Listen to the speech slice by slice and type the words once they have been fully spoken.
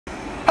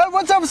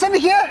what's up, Sami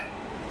here?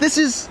 This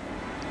is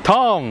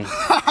Tom,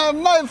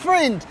 my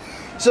friend.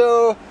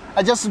 So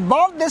I just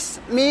bought this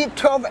Mi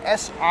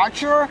 12S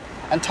Archer,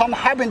 and Tom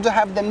happened to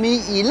have the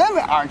Mi 11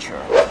 Archer.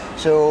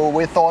 So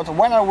we thought,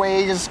 why don't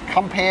we just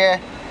compare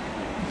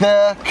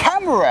the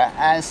camera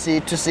and see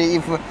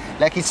if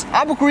like it's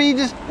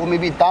upgraded or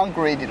maybe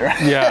downgraded.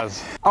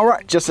 yes.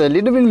 Alright, just a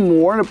little bit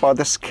more about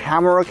this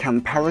camera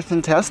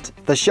comparison test.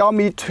 The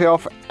Xiaomi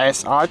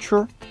 12S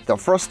Archer, the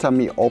first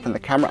time you open the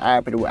camera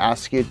app, it will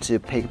ask you to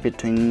pick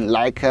between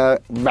Leica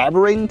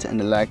Vibrant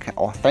and Leica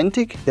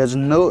Authentic. There's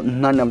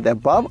none of the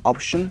above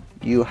option.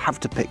 You have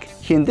to pick.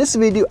 Here in this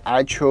video,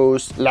 I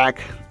chose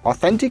Leica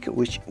Authentic,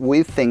 which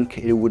we think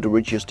it would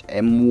reduce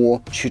a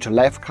more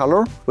true-to-life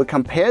color. We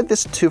compare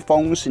these two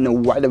phones in a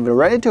wide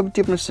variety of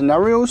different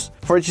scenarios.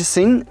 For each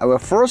scene, I will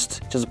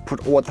first just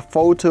put all the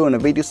photo and the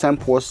video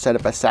samples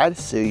side by side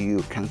so you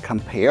can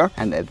compare,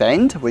 and at the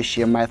end, we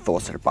share my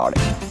thoughts about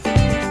it.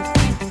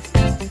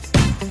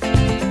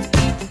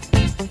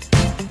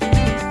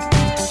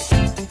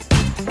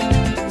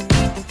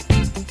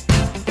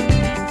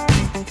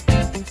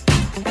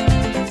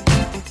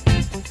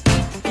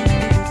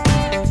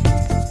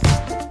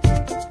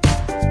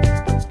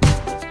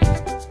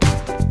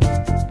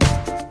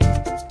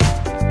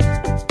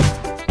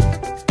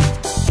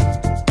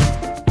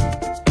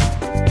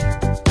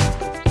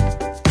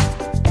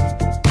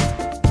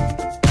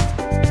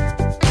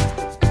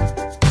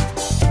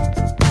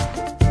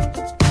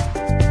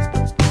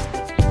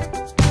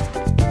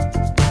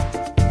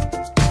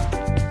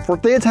 For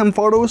daytime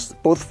photos,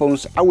 both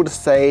phones I would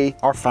say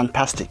are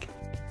fantastic.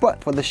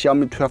 But for the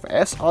Xiaomi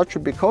 12S Archer,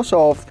 because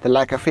of the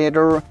Leica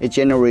filter, it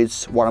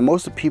generates what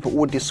most people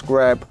would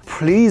describe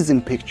pleasing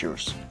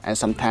pictures. And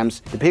sometimes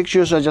the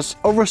pictures are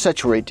just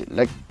oversaturated,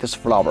 like this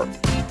flower.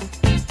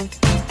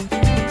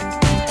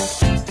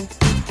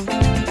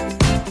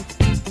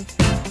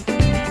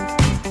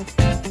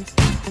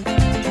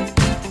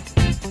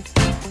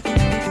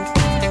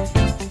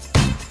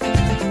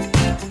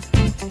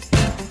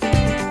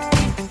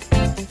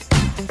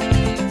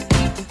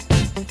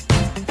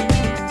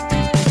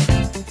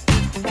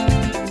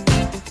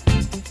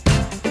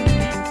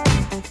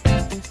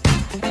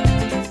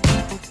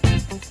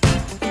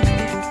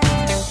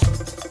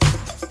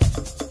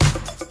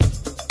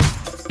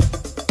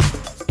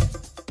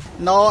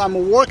 Now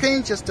I'm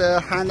working, just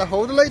hand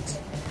hold it.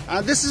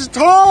 And this is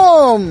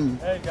Tom!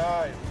 Hey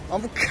guys.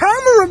 I'm a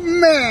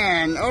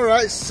cameraman!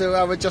 Alright, so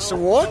I will just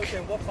walk. Okay,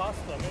 walk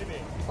faster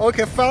maybe.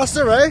 Okay,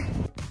 faster, right?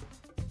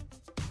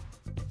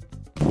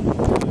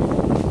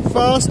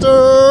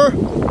 Faster!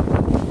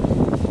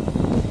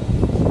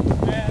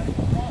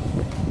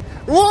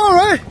 Whoa,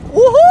 right?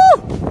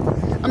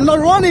 Woohoo! I'm not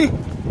running!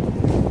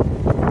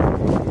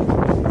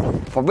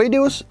 For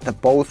videos, they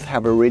both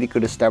have a really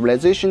good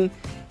stabilization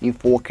in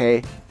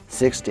 4K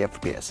 60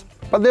 FPS.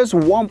 But there's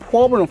one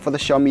problem for the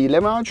Xiaomi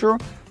 11 Archer.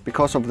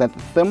 Because of that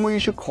thermal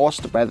issue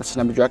caused by the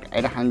Snapdragon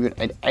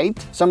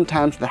 888,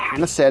 sometimes the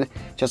handset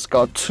just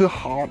got too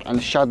hot and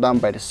shut down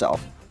by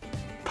itself.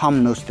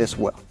 Tom knows this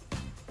well.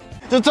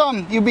 So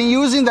Tom, you've been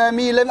using the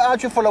Mi 11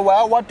 Archer for a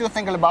while. What do you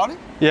think about it?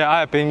 Yeah,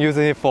 I've been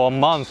using it for a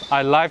month.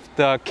 I like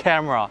the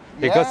camera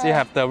because it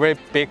has the very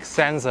big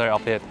sensor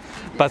of it.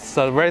 But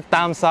the very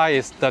downside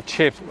is the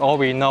chip. All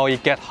we know,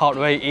 it gets hot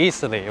very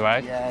easily,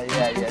 right?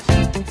 Yes.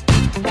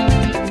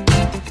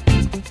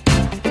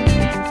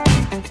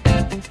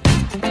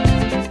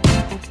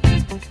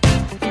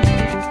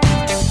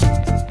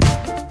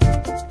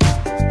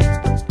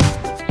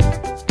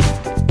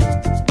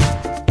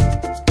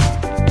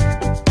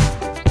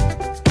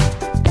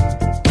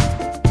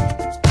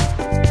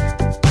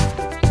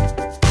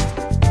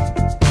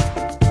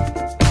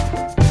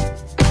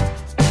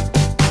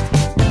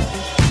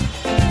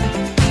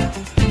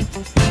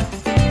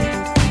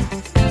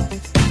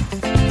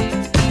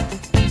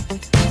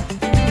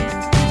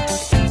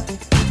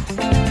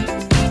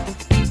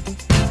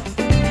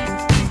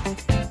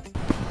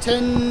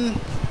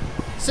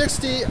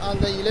 $1060 on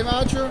the 11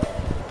 Archer,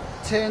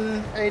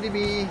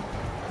 1080p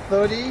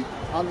 30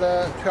 on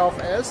the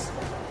 12S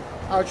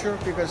Archer,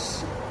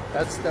 because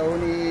that's the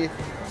only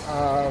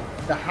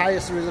the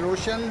highest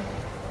resolution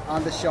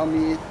on the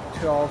Xiaomi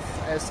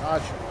 12S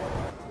Archer.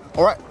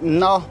 Alright,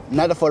 now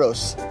night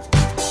photos.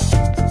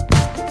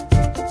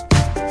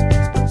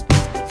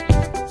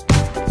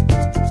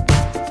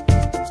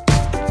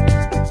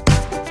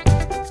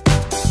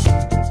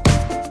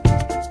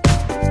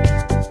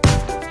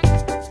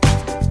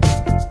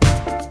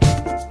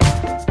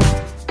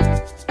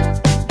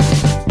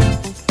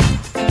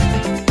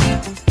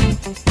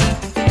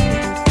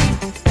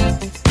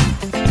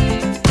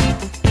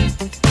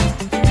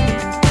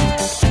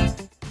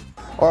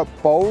 Or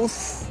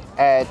both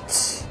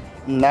at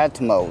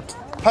night mode.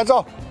 拍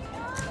照.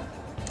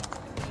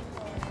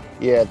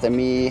 Yeah, the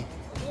Mi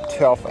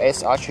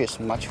 12S Archer is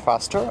much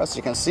faster, as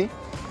you can see.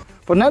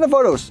 For night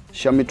photos,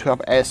 Xiaomi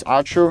 12S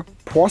Archer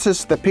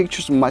process the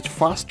pictures much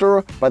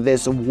faster, but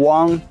there's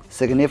one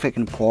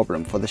significant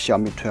problem for the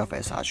Xiaomi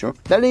 12S Ultra.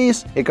 That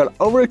is, it got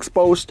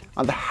overexposed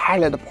on the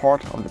highlight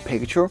part of the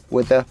picture,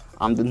 whether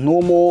on the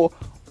normal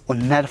or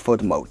night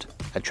photo mode.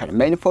 I tried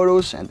many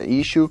photos and the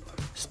issue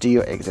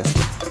still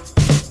existed.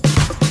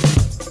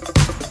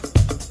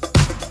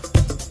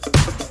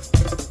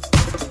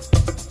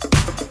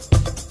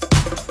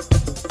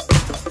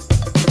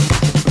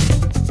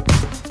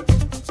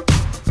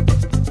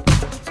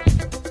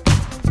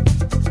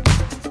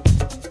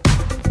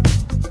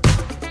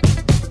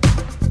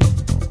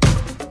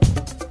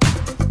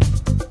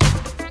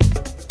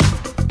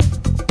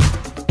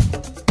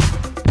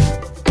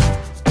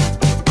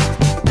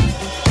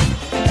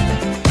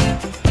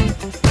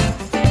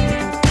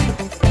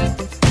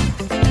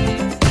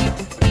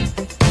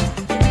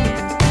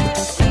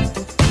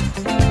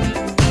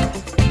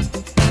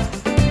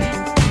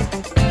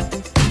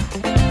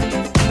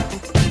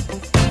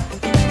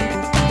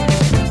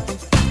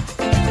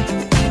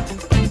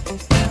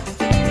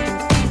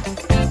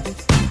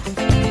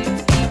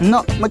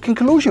 Now, my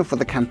conclusion for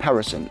the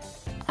comparison.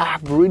 I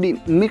have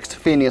really mixed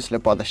feelings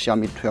about the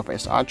Xiaomi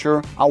 12S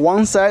Ultra. On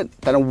one side,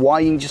 that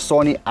 1-inch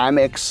Sony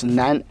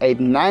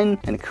IMX989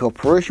 and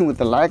cooperation with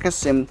the Leica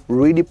seem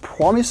really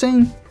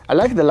promising. I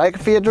like the Leica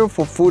filter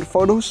for food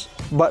photos,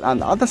 but on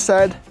the other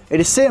side,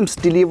 it seems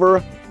to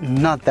deliver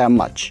not that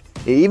much.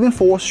 It even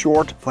falls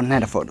short for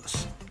night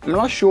photos. I'm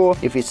not sure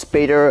if it's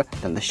better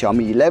than the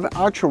Xiaomi 11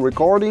 Ultra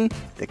regarding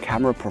the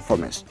camera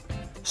performance.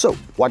 So,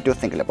 what do you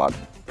think about it?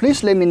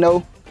 Please let me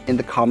know in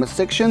the comment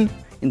section.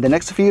 In the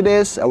next few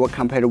days, I will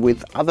compare it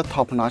with other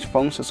top-notch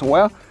phones as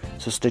well,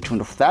 so stay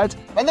tuned for that.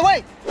 By the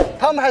way,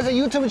 Tom has a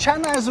YouTube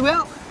channel as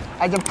well.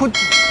 I just put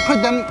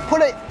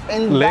it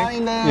in down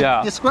in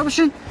the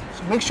description.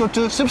 So make sure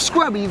to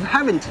subscribe if you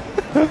haven't.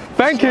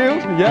 Thank you.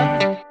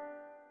 Yeah.